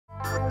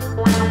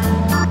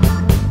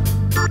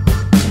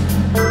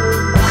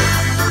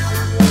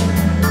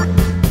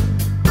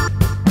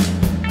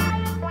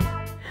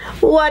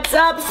What's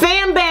up,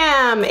 fam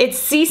bam? It's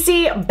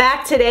Cece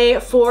back today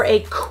for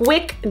a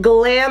quick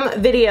glam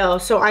video.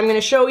 So I'm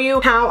gonna show you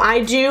how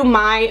I do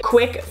my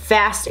quick,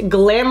 fast,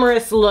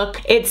 glamorous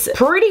look. It's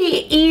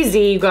pretty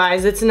easy, you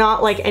guys. It's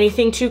not like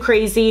anything too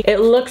crazy. It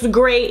looks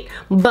great,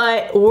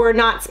 but we're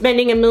not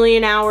spending a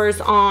million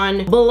hours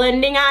on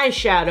blending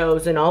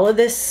eyeshadows and all of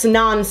this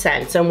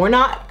nonsense. And we're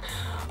not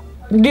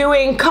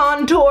doing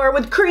contour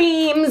with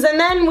creams and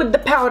then with the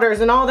powders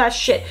and all that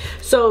shit.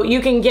 So you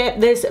can get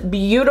this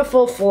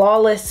beautiful,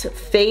 flawless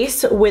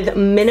face with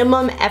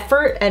minimum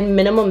effort and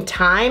minimum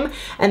time,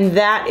 and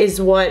that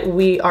is what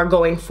we are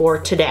going for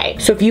today.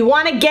 So if you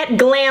want to get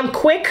glam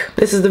quick,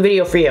 this is the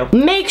video for you.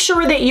 Make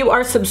sure that you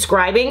are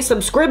subscribing,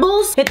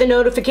 subscribbles, hit the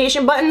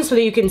notification button so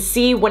that you can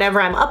see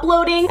whenever I'm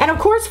uploading, and of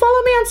course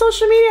follow me on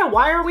social media.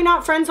 Why are we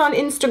not friends on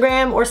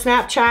Instagram or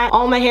Snapchat?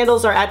 All my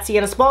handles are at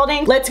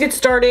siennaspalding. Let's get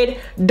started.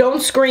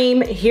 Don't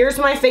scream. Here's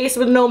my face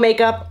with no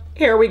makeup.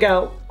 Here we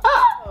go.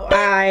 Oh,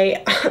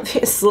 I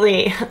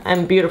obviously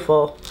am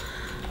beautiful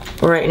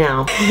right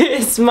now.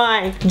 It's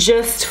my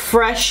just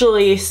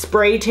freshly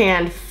spray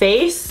tanned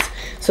face.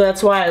 So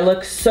that's why I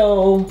look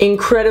so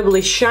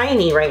incredibly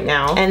shiny right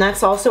now. And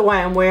that's also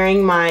why I'm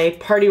wearing my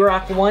Party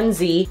Rock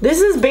onesie.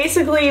 This is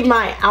basically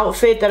my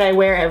outfit that I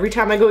wear every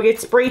time I go get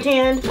spray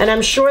tanned. And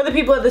I'm sure the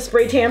people at the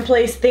spray tan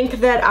place think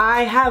that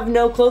I have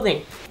no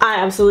clothing. I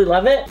absolutely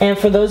love it. And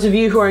for those of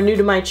you who are new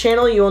to my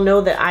channel, you will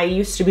know that I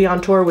used to be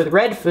on tour with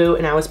Red Foo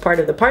and I was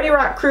part of the Party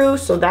Rock crew.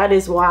 So that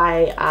is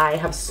why I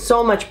have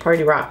so much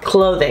Party Rock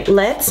clothing.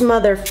 Let's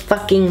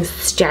motherfucking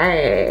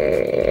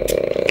start.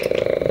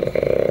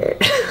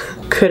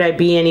 Could I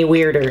be any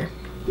weirder?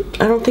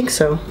 I don't think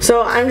so.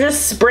 So I'm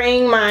just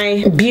spraying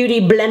my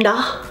beauty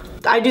blender.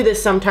 I do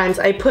this sometimes.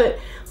 I put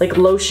like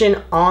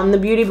lotion on the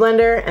beauty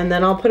blender and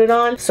then I'll put it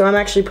on. So I'm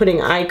actually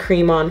putting eye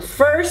cream on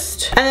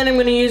first. And then I'm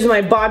gonna use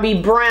my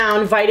Bobbi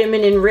Brown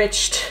vitamin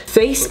enriched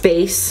face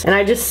base. And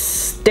I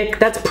just stick,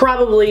 that's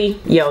probably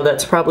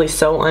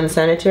so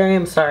unsanitary,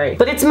 I'm sorry.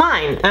 But it's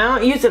mine, I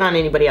don't use it on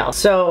anybody else.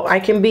 So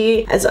I can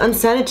be as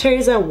unsanitary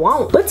as I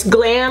want. Let's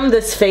glam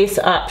this face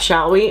up,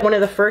 shall we? One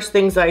of the first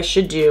things I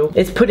should do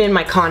is put in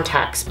my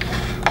contacts.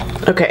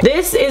 Okay,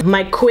 this is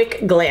my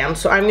quick glam.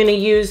 So I'm gonna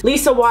use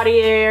Lisa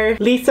Watier,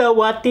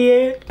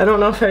 I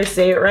don't know if I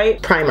say it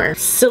right, primer.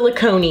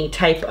 Silicone-y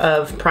type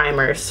of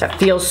primers that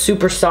feels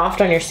super soft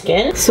on your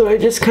skin. So I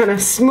just kind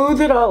of smooth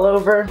it all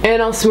over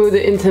and I'll smooth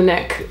it into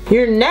neck.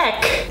 Your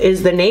neck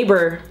is the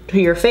neighbor to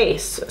your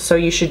face, so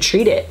you should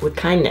treat it with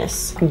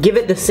kindness. Give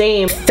it the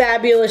same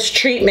fabulous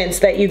treatments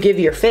that you give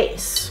your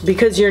face,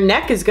 because your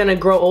neck is gonna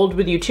grow old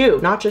with you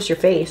too, not just your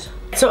face.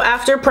 So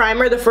after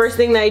primer, the first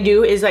thing that I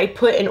do is I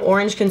put an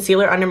orange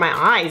concealer under my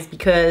eyes,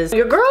 because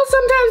your girls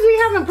sometimes be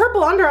having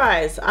purple under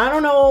eyes. I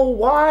don't know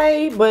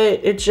why, but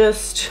it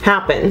just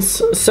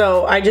happens.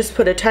 So I just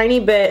put a tiny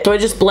bit, so I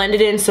just blend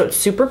it in so it's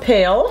super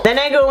pale. Then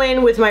I go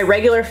in with my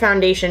regular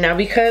foundation. Now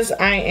because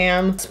I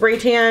am spray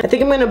tan, I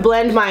think I'm gonna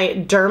blend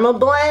my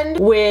Dermablend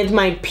with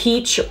my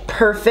Peach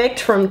Perfect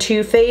from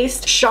Too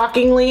Faced.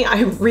 Shockingly,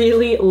 I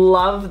really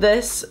love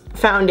this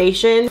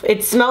foundation.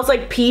 It smells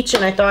like peach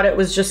and I thought it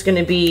was just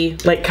gonna be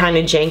like kind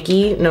of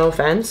janky. No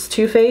offense,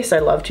 Too Faced. I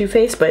love Too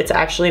Faced, but it's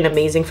actually an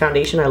amazing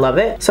foundation. I love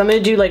it. So I'm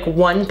gonna do like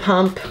one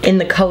pump in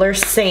the color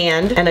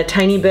Sand and a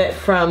tiny bit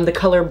from the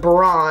color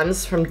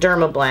Bronze from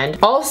Dermablend.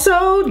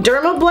 Also,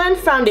 Dermablend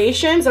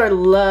foundations are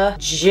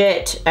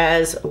legit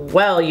as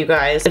well, you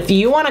guys. If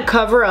you want to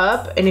cover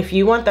up and if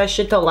you want that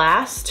shit to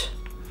last,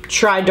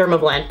 try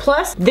Dermablend.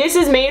 Plus, this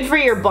is made for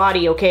your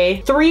body,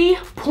 okay?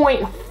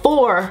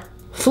 3.4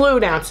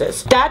 fluid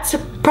ounces. That's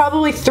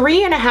probably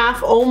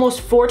 3.5,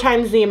 almost 4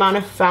 times the amount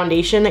of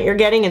foundation that you're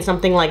getting in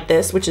something like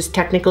this, which is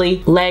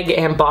technically leg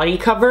and body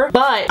cover.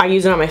 But I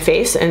use it on my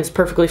face and it's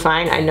perfectly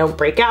fine. I know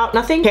breakout,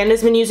 nothing.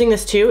 Canda's been using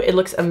this too. It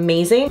looks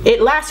amazing.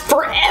 It lasts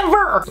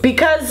forever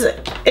because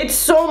it's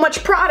so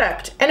much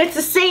product and it's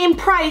the same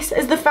price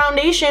as the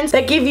foundations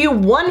that give you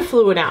 1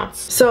 fluid ounce.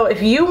 So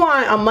if you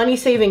want a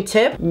money-saving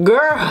tip,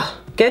 girl,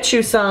 get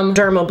you some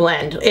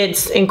Dermablend.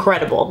 It's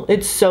incredible.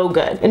 It's so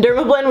good. And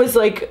Dermablend was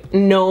like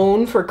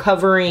known for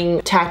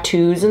covering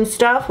tattoos and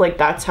stuff. Like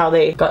that's how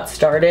they got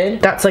started.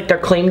 That's like their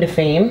claim to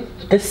fame.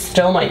 This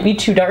still might be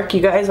too dark,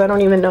 you guys. I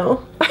don't even know.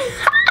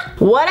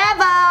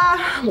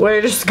 Whatever.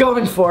 We're just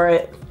going for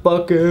it.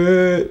 Fuck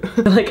it.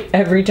 Like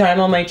every time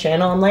on my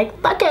channel, I'm like,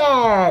 fuck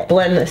it.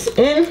 Blend this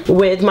in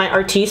with my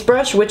Artiste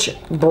brush, which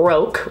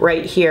broke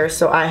right here.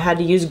 So I had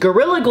to use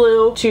Gorilla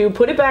Glue to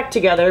put it back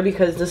together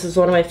because this is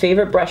one of my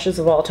favorite brushes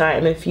of all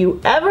time. If you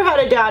ever had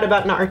a doubt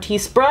about an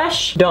Artiste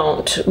brush,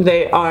 don't.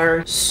 They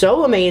are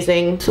so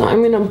amazing. So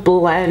I'm gonna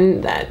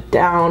blend that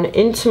down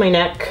into my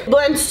neck.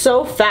 Blend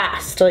so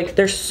fast. Like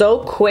they're so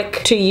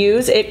quick to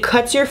use. It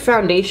cuts your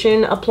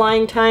foundation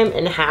applying time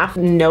in half.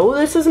 No,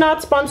 this is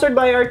not sponsored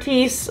by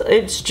Artiste.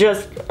 It's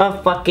just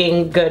a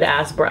fucking good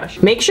ass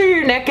brush. Make sure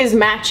your neck is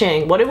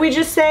matching. What did we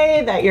just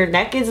say? That your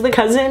neck is the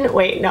cousin?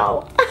 Wait,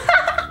 no.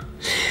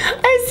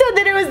 I said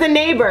that it was the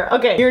neighbor.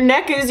 Okay, your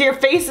neck is your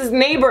face's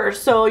neighbor,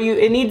 so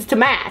it needs to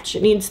match.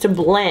 It needs to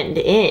blend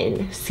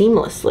in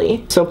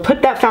seamlessly. So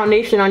put that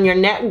foundation on your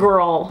neck,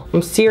 girl.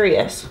 I'm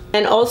serious.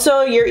 And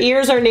also, your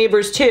ears are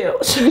neighbors too,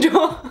 so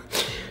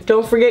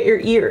don't forget your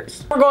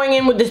ears. We're going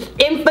in with this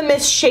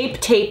infamous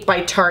Shape Tape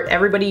by Tarte.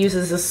 Everybody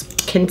uses this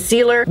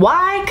concealer.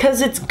 Why?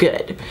 Because it's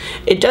good.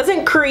 It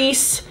doesn't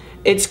crease.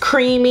 It's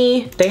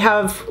creamy. They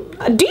have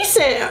a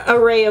decent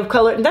array of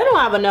color. They don't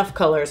have enough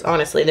colors,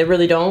 honestly. They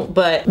really don't.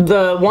 But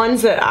the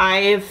ones that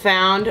I've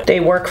found, they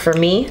work for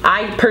me.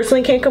 I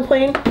personally can't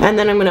complain. And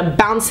then I'm gonna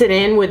bounce it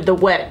in with the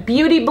wet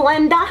beauty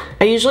blender.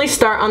 I usually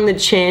start on the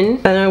chin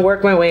and then I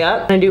work my way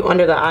up. And I do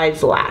under the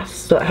eyes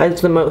last. So it has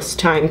the most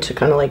time to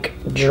kind of like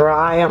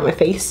dry on my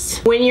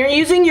face. When you're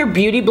using your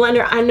beauty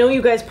blender, I know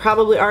you guys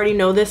probably already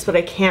know this, but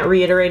I can't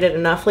reiterate it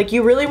enough. Like,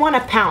 you really want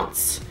to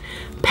pounce.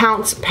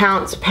 Pounce,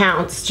 pounce,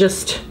 pounce,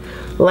 just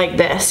like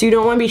this. You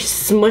don't want to be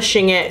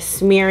smushing it,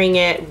 smearing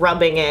it,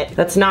 rubbing it.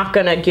 That's not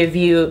gonna give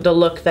you the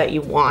look that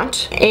you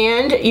want.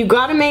 And you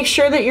gotta make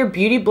sure that your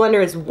beauty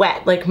blender is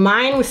wet. Like,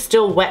 mine was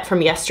still wet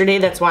from yesterday.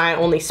 That's why I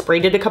only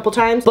sprayed it a couple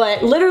times.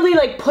 But literally,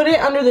 like, put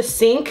it under the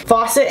sink,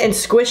 faucet, and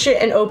squish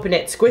it and open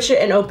it. Squish it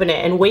and open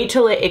it, and wait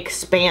till it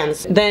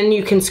expands. Then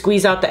you can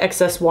squeeze out the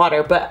excess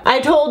water. But I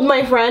told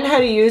my friend how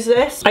to use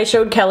this. I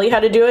showed Kelly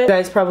how to do it. You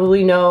guys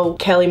probably know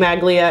Kelly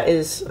Maglia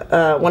is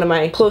one of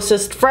my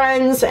closest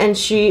friends, and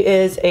she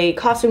is a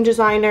costume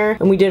designer,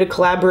 and we did a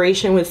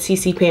collaboration with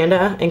CC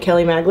Panda and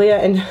Kelly Maglia.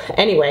 And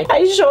anyway,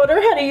 I showed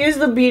her how to use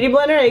the beauty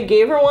blender. I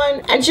gave her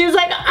one and she was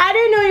like, I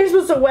didn't know you're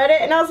supposed to wet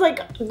it. And I was like,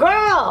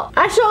 girl,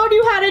 I showed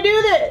you how to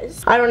do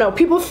this. I don't know,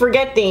 people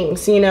forget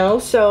things, you know?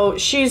 So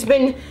she's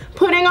been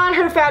putting on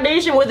her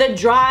foundation with a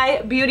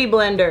dry beauty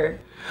blender.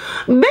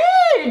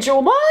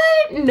 Bitch,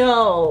 what?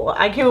 No.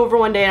 I came over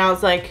one day and I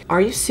was like,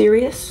 are you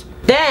serious?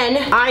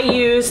 Then I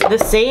use the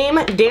same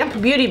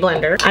damp beauty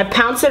blender. I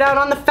pounce it out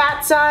on the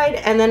fat side,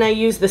 and then I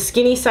use the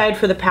skinny side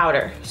for the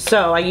powder.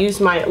 So I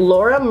use my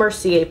Laura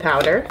Mercier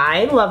powder.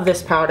 I love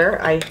this powder.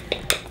 I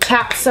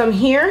tap some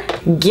here,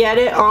 get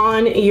it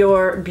on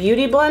your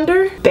beauty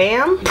blender,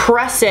 bam,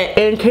 press it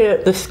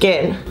into the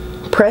skin.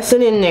 Press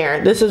it in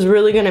there. This is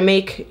really gonna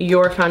make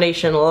your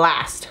foundation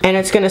last, and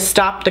it's gonna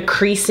stop the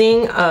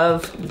creasing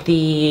of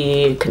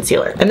the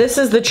concealer. And this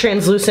is the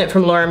translucent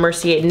from Laura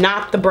Mercier,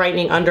 not the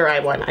brightening under eye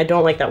one. I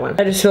don't like that one.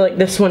 I just feel like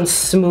this one's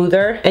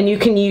smoother, and you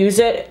can use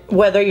it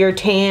whether you're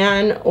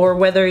tan or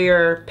whether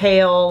you're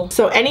pale.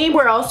 So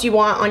anywhere else you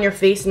want on your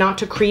face not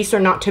to crease or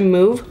not to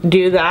move,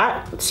 do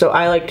that. So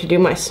I like to do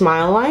my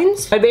smile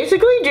lines. I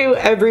basically do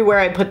everywhere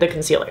I put the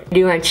concealer.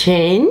 Do my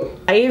chin.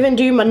 I even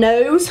do my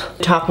nose,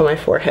 top of my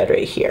forehead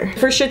right here.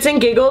 For shits and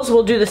giggles,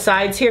 we'll do the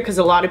sides here because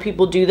a lot of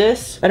people do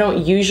this. I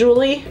don't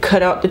usually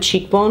cut out the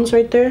cheekbones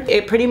right there.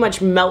 It pretty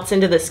much melts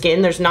into the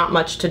skin. There's not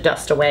much to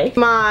dust away.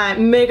 My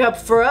Makeup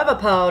Forever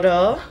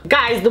powder.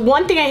 Guys, the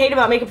one thing I hate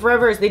about Makeup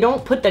Forever is they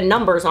don't put the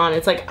numbers on.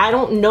 It's like, I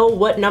don't know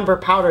what number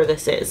powder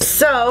this is.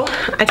 So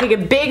I take a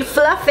big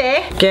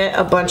fluffy, get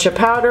a bunch of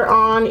powder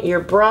on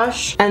your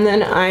brush, and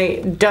then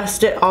I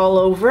dust it all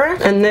over.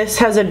 And this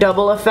has a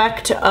double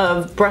effect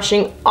of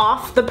brushing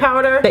off the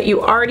powder that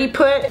you already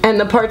put, and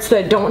the parts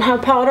that don't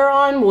have powder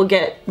on will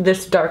get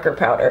this darker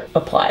powder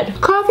applied.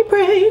 Coffee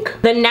break.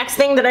 The next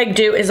thing that I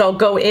do is I'll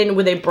go in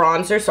with a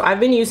bronzer. So I've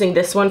been using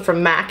this one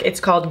from MAC.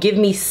 It's called Give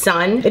Me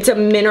Sun. It's a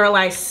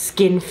mineralized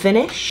skin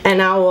finish,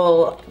 and I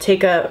will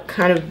take a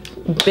kind of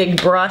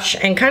big brush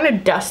and kind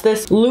of dust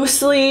this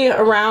loosely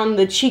around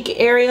the cheek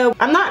area.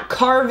 I'm not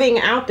carving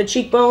out the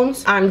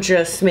cheekbones. I'm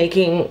just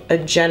making a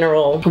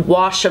general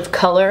wash of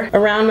color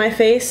around my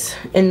face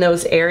in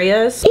those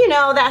areas. You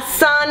know, that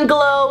sun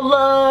glow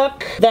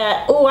look,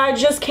 that, oh, I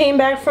just came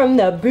back from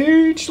the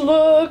beach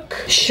look,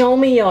 show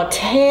me your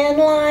tan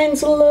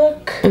lines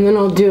look. And then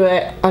I'll do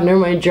it under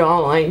my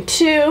jawline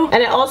too.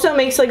 And it also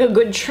makes like a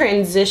good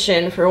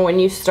transition for when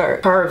you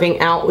start carving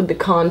out with the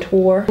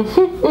contour.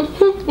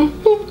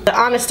 The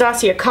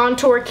Anastasia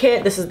contour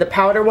kit, this is the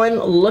powder one.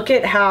 Look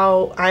at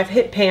how I've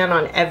hit pan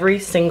on every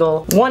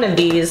single one of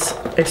these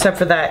except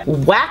for that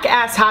whack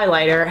ass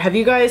highlighter. Have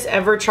you guys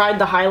ever tried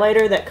the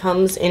highlighter that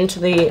comes into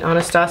the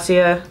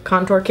Anastasia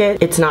contour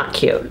kit? It's not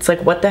cute. It's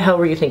like, what the hell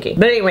were you thinking?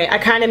 But anyway, I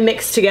kind of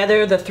mix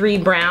together the three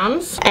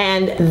browns,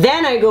 and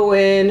then I go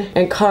in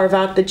and carve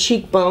out the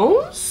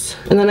cheekbones,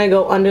 and then I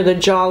go under the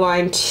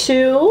jawline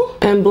too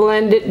and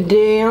blend it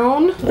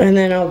down, and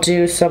then I'll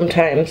do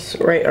sometimes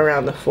right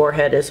around the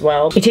forehead as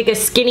well. You take a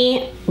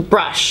skinny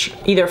brush,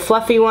 either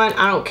fluffy one,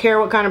 I don't care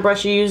what kind of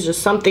brush you use,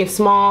 just something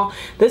small.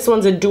 This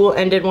one's a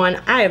dual-ended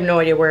one. I have no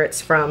idea where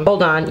it's from.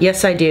 Hold on,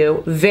 yes I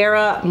do.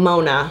 Vera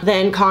Mona.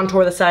 Then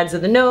contour the sides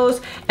of the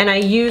nose, and I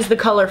use the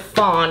color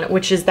Fawn,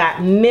 which is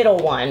that middle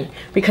one,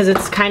 because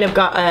it's kind of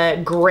got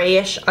a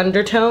grayish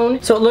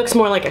undertone, so it looks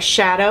more like a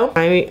shadow.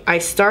 I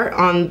start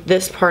on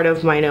this part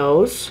of my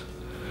nose,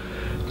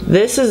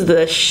 This is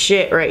the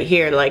shit right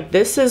here. Like,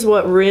 this is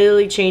what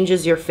really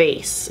changes your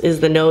face, is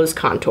the nose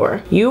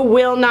contour. You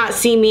will not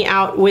see me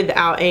out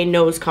without a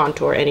nose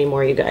contour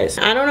anymore, you guys.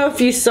 I don't know if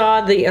you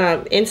saw the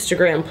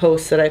Instagram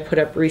post that I put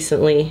up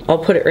recently. I'll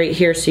put it right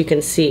here so you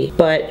can see.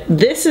 But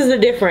this is the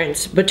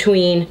difference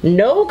between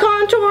no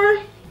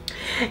contour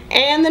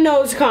and the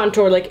nose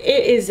contour. Like,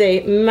 it is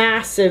a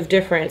massive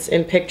difference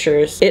in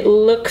pictures. It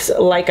looks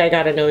like I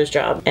got a nose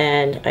job,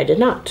 and I did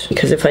not.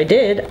 Because if I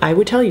did, I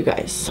would tell you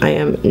guys. I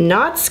am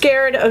not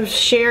scared of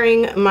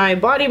sharing my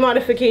body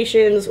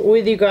modifications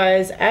with you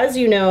guys. As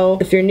you know,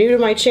 if you're new to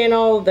my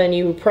channel, then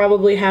you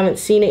probably haven't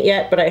seen it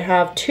yet, but I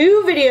have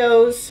 2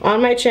 videos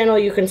on my channel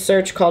you can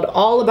search called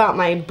All About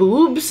My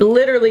Boobs.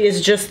 Literally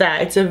is just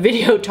that. It's a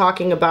video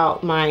talking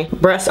about my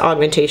breast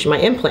augmentation, my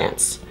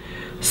implants.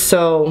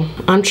 So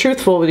I'm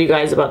truthful with you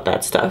guys about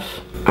that stuff.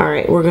 All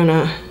right, we're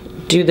gonna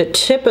do the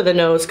tip of the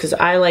nose because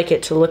I like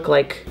it to look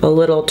like a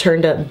little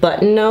turned up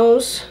button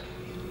nose.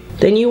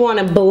 Then you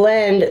want to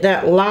blend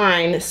that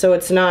line so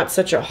it's not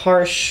such a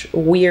harsh,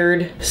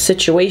 weird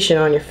situation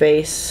on your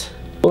face.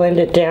 Blend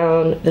it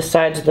down the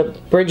sides of the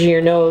bridge of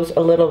your nose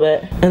a little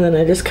bit. And then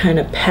I just kind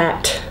of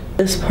pat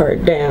this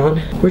part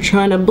down. We're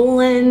trying to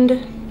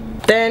blend.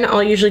 Then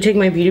I'll usually take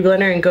my beauty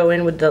blender and go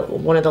in with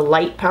one of the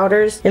light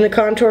powders in the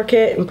contour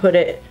kit and put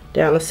it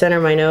down the center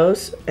of my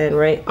nose and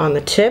right on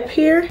the tip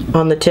here.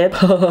 On the tip.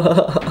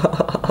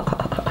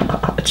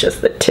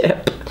 Just the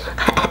tip.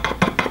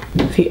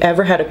 If you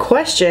ever had a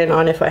question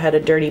on if I had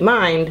a dirty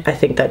mind, I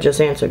think that just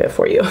answered it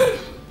for you.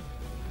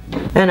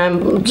 And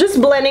I'm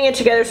just blending it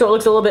together so it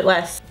looks a little bit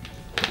less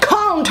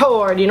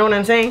contoured, you know what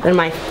I'm saying? And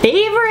my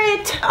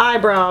favorite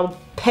eyebrow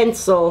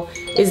pencil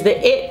is the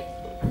It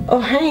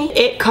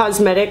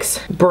Cosmetics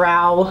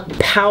Brow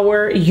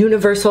Power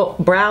Universal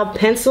Brow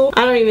Pencil.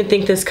 I don't even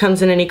think this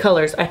comes in any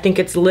colors. I think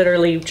it's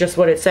literally just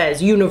what it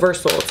says,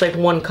 universal. It's like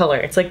one color.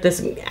 It's like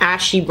this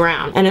ashy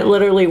brown, and it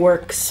literally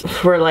works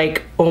for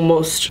like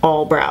almost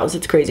all brows.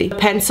 It's crazy. The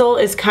pencil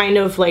is kind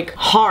of like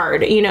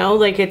hard, you know,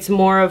 like it's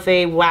more of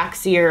a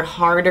waxier,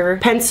 harder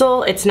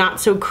pencil. It's not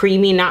so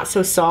creamy, not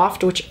so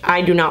soft, which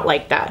I do not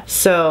like that.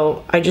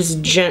 So I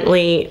just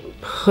gently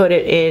put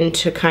it in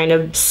to kind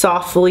of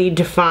softly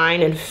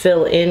define and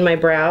fill in my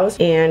brows,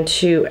 and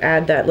to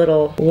add that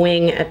little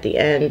wing at the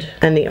end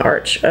and the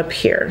arch up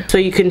here. So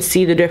you can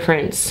see the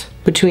difference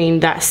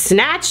between that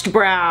snatched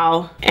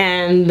brow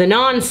and the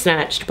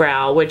non-snatched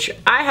brow, which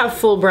I have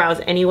full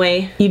brows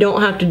anyway. You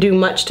don't have to do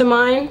much to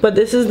mine, but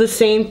this is the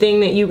same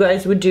thing that you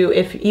guys would do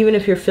even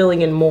if you're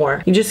filling in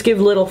more. You just give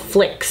little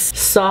flicks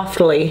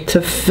softly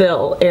to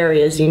fill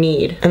areas you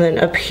need. And then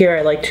up here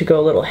I like to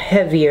go a little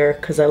heavier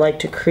because I like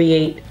to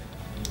create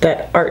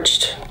that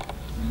arched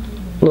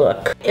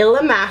look.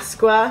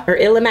 Illamasqua or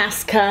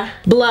Illamasqua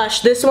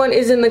blush. This one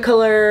is in the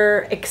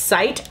color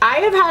Excite. I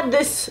have had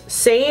this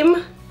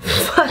same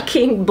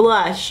fucking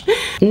blush.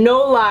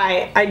 No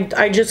lie,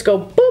 I just go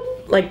boop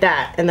like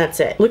that, and that's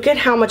it. Look at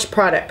how much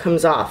product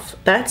comes off.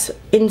 That's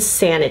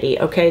insanity,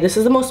 okay? This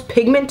is the most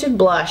pigmented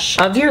blush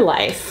of your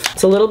life.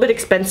 It's a little bit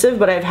expensive,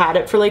 but I've had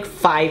it for like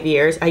 5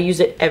 years. I use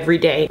it every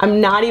day. I'm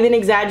not even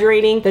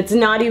exaggerating. That's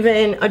not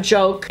even a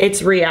joke.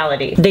 It's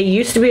reality. They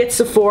used to be at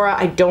Sephora.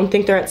 I don't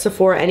think they're at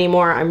Sephora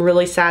anymore. I'm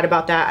really sad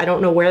about that. I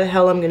don't know where the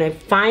hell I'm gonna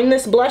find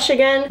this blush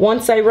again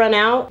once I run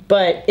out,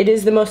 but it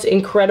is the most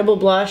incredible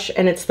blush,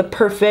 and it's the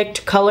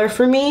perfect color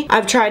for me.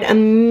 I've tried a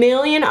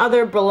million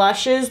other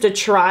blushes to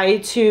try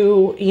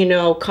to, you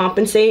know,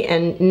 compensate,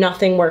 and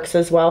nothing works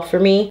as well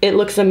for me. It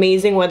looks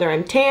amazing whether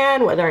I'm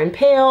tan, whether I'm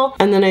pale,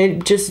 and then I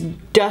just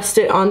dust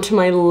it onto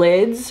my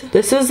lids.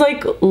 This is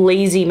like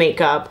lazy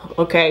makeup,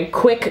 okay?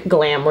 Quick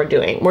glam we're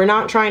doing. We're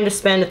not trying to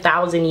spend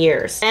 1,000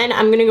 years. And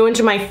I'm gonna go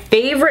into my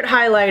favorite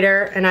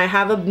highlighter, and I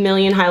have a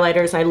million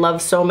highlighters. I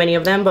love so many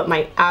of them, but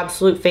my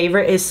absolute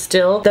favorite is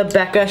still the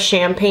Becca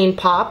Champagne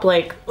Pop.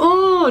 Like,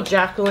 ooh,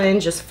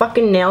 Jacqueline just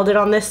fucking nailed it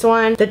on this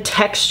one. The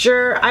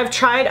texture, I've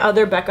tried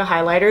other Becca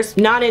highlighters.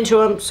 Not into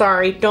them,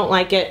 sorry, don't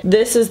like it.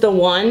 This is the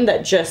one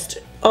that just,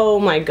 oh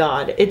my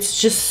god,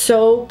 it's just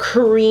so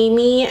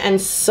creamy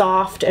and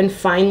soft and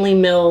finely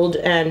milled,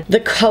 and the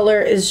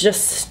color is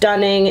just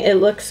stunning. It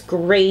looks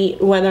great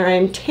whether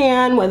I'm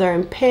tan, whether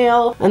I'm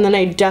pale, and then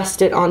I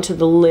dust it onto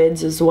the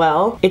lids as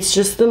well. It's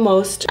just the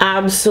most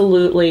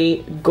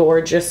absolutely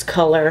gorgeous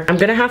color. I'm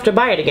gonna have to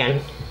buy it again,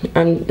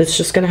 and it's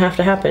just gonna have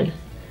to happen.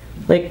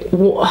 Like,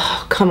 whoa,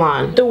 come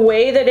on. The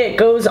way that it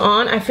goes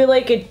on, I feel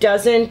like it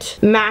doesn't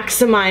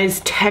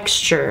maximize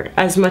texture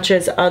as much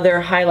as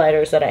other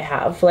highlighters that I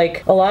have.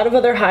 Like, a lot of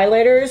other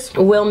highlighters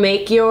will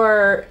make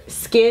your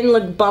skin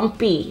look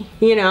bumpy,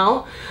 you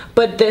know?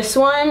 But this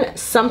one,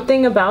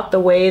 something about the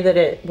way that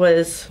it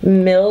was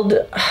milled,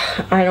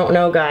 I don't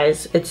know,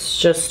 guys. It's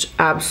just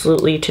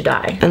absolutely to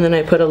die. And then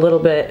I put a little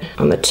bit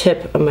on the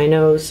tip of my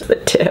nose, the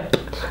tip,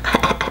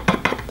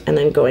 and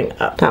then going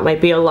up. That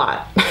might be a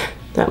lot.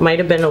 That might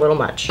have been a little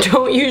much.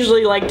 Don't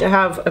usually like to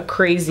have a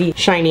crazy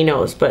shiny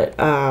nose, but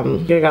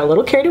you got a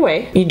little carried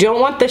away. You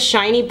don't want the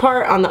shiny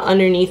part on the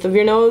underneath of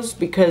your nose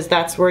because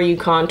that's where you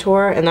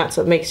contour, and that's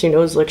what makes your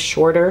nose look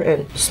shorter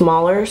and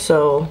smaller,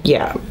 so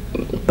yeah.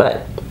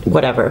 but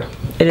whatever.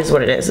 It is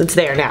what it is. It's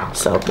there now,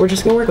 so we're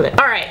just gonna work with it.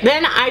 All right,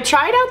 then I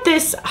tried out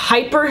this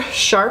Hyper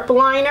Sharp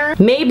liner,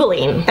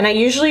 Maybelline, and I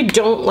usually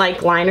don't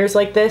like liners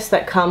like this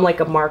that come like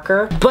a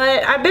marker,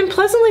 but I've been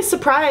pleasantly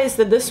surprised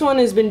that this one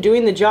has been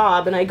doing the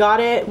job, and I got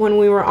it when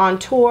we were on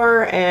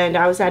tour and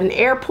I was at an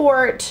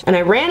airport and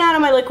I ran out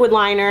of my liquid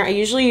liner. I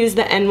usually use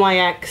the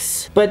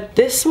NYX, but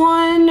this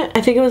one,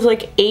 I think it was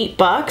like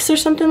 $8 or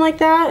something like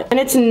that, and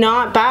it's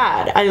not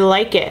bad. I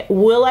like it.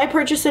 Will I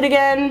purchase it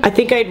again? I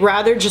think I'd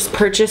rather just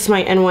purchase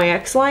my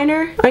NYX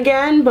liner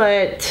again,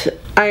 but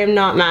I am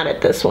not mad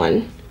at this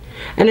one.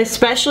 And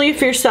especially if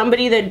you're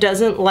somebody that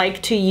doesn't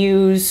like to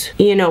use,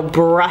 you know,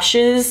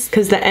 brushes,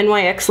 because the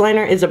NYX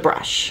liner is a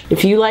brush.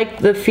 If you like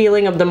the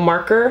feeling of the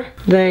marker,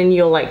 then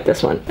you'll like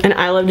this one. And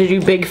I love to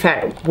do big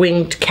fat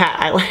winged cat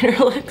eyeliner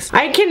looks.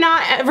 I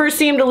cannot ever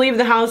seem to leave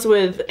the house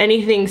with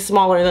anything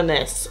smaller than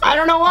this. I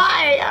don't know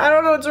why. I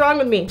don't know what's wrong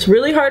with me. It's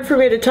really hard for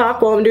me to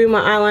talk while I'm doing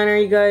my eyeliner,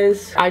 you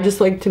guys. I just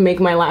like to make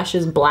my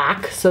lashes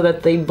black so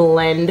that they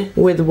blend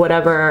with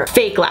whatever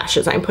fake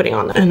lashes I'm putting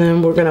on them. And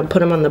then we're gonna put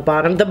them on the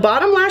bottom. The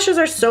bottom lashes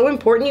are so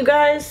important, you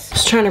guys.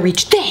 Just trying to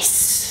reach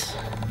this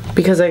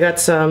because I got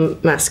some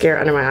mascara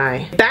under my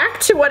eye. Back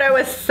to what I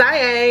was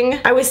saying.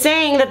 I was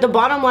saying that the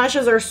bottom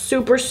lashes are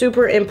super,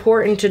 super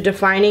important to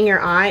defining your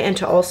eye and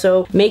to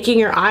also making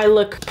your eye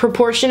look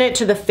proportionate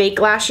to the fake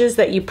lashes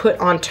that you put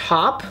on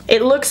top.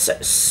 It looks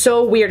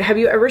so weird. Have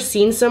you ever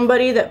seen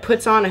somebody that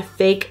puts on a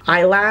fake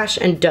eyelash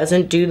and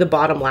doesn't do the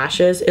bottom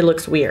lashes? It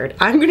looks weird.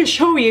 I'm gonna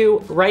show you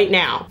right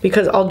now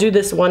because I'll do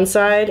this one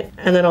side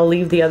and then I'll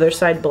leave the other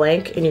side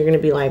blank and you're gonna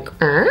be like,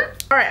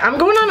 All right, I'm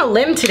going on a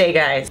limb today,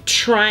 guys.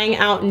 Trying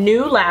out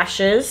new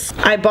lashes.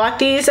 I bought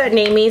these at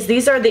Namie's.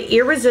 These are the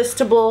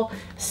Irresistible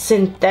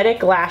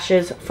Synthetic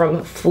Lashes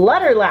from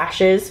Flutter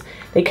Lashes.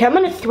 They come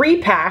in a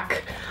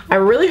 3-pack. I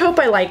really hope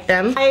I like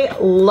them. I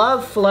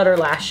love Flutter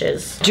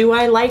Lashes. Do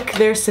I like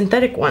their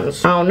synthetic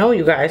ones? I don't know,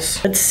 you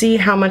guys. Let's see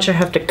how much I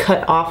have to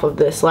cut off of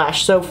this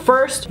lash. So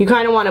first, you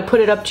kind of want to put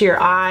it up to your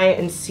eye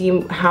and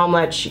see how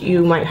much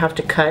you might have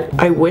to cut.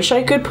 I wish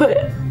I could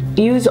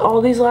use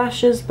all these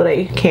lashes, but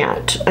I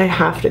can't. I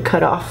have to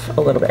cut off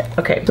a little bit.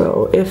 Okay,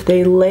 so if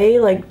they lay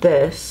like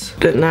this,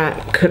 then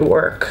that could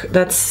work.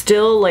 That's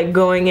still like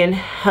going in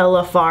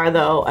hella far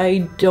though.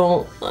 I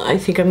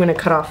think I'm gonna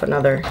cut off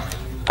another.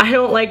 I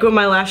don't like when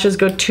my lashes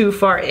go too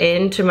far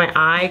into my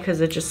eye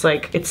because it just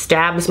like, it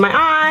stabs my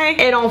eye.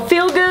 It don't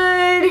feel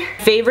good.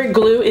 Favorite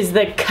glue is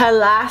the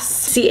Callas,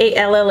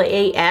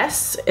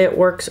 C-A-L-L-A-S. It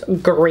works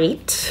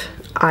great.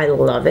 I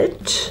love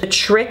it. The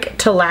trick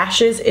to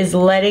lashes is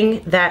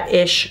letting that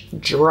ish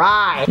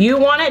dry. You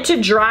want it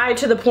to dry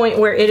to the point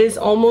where it is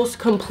almost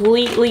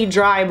completely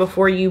dry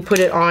before you put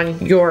it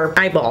on your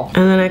eyeball.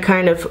 And then I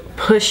kind of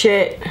push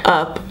it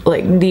up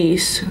like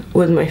this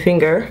with my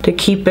finger to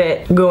keep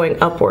it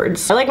going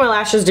upwards. I like my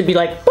lashes to be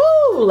like,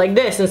 woo, like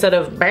this instead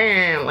of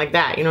bam, like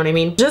that, you know what I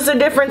mean? Just a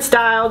different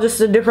style, just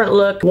a different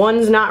look.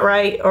 One's not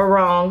right or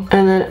wrong.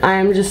 And then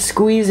I'm just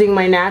squeezing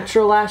my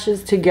natural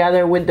lashes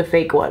together with the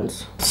fake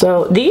ones.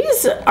 So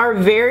these are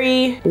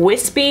very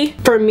wispy.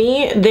 For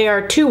me, they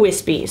are too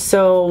wispy.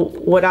 So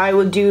what I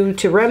would do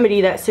to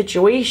remedy that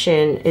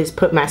situation is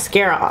put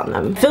mascara on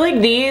them. I feel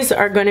like these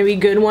are gonna be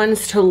good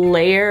ones to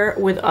layer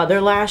with other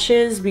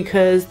lashes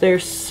because they're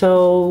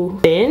so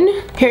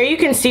thin. Here you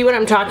can see what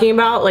I'm talking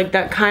about. Like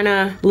that kind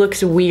of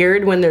looks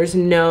weird when there's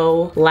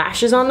no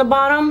lashes on the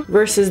bottom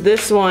versus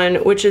this one,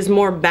 which is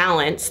more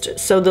balanced.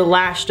 So the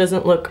lash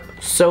doesn't look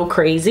so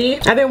crazy.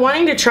 I've been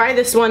wanting to try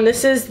this one.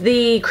 This is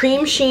the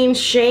Cream Sheen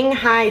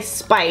Shanghai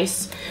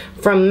Spice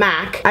from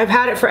MAC. I've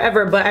had it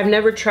forever, but I've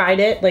never tried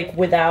it like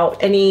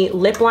without any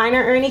lip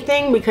liner or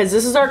anything because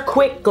this is our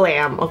quick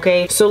glam,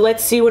 okay? So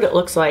let's see what it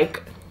looks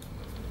like.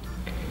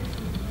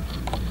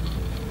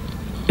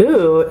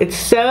 Ooh, it's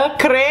so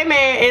creamy.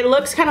 It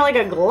looks kind of like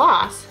a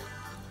gloss.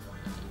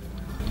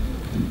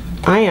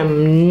 I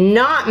am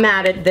not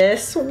mad at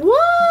this.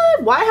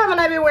 What? Why haven't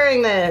I been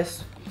wearing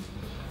this?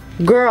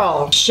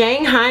 Girl,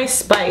 Shanghai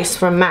Spice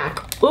from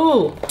MAC.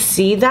 Ooh,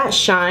 see that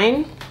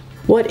shine?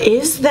 What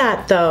is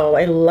that though?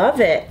 I love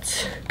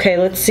it. Okay,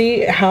 let's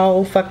see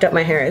how fucked up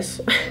my hair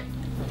is.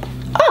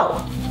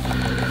 Oh,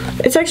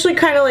 it's actually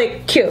kind of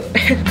like cute.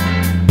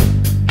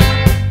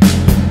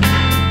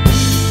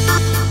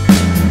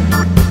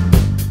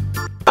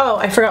 Oh,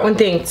 I forgot one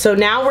thing. So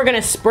now we're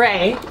gonna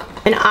spray,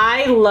 and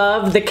I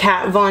love the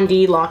Kat Von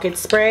D Lock-It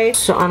Spray.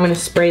 So I'm gonna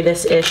spray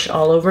this ish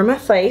all over my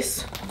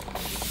face.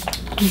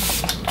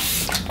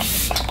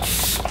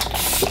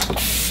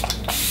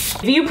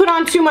 If you put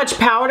on too much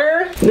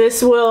powder,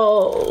 this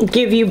will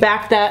give you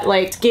back that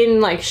like skin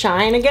like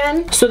shine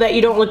again so that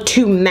you don't look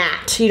too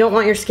matte. You don't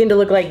want your skin to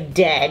look like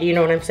dead, you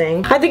know what I'm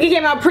saying? I think it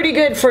came out pretty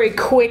good for a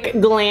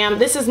quick glam.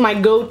 This is my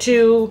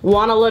go-to,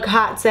 wanna look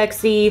hot,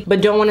 sexy,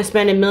 but don't wanna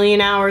spend a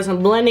million hours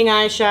on blending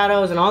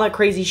eyeshadows and all that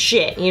crazy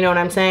shit, you know what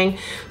I'm saying?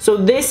 So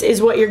this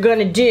is what you're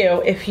gonna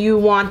do if you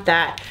want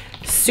that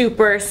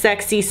super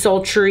sexy,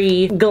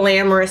 sultry,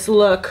 glamorous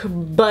look,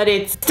 but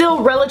it's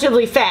still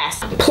relatively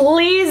fast.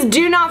 Please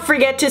do not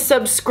forget to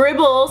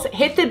subscribbles,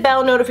 hit the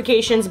bell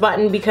notifications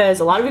button because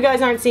a lot of you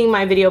guys aren't seeing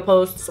my video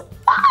posts.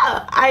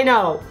 I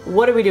know.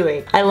 What are we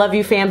doing? I love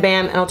you, fam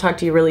bam, and I'll talk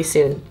to you really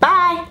soon. Bye!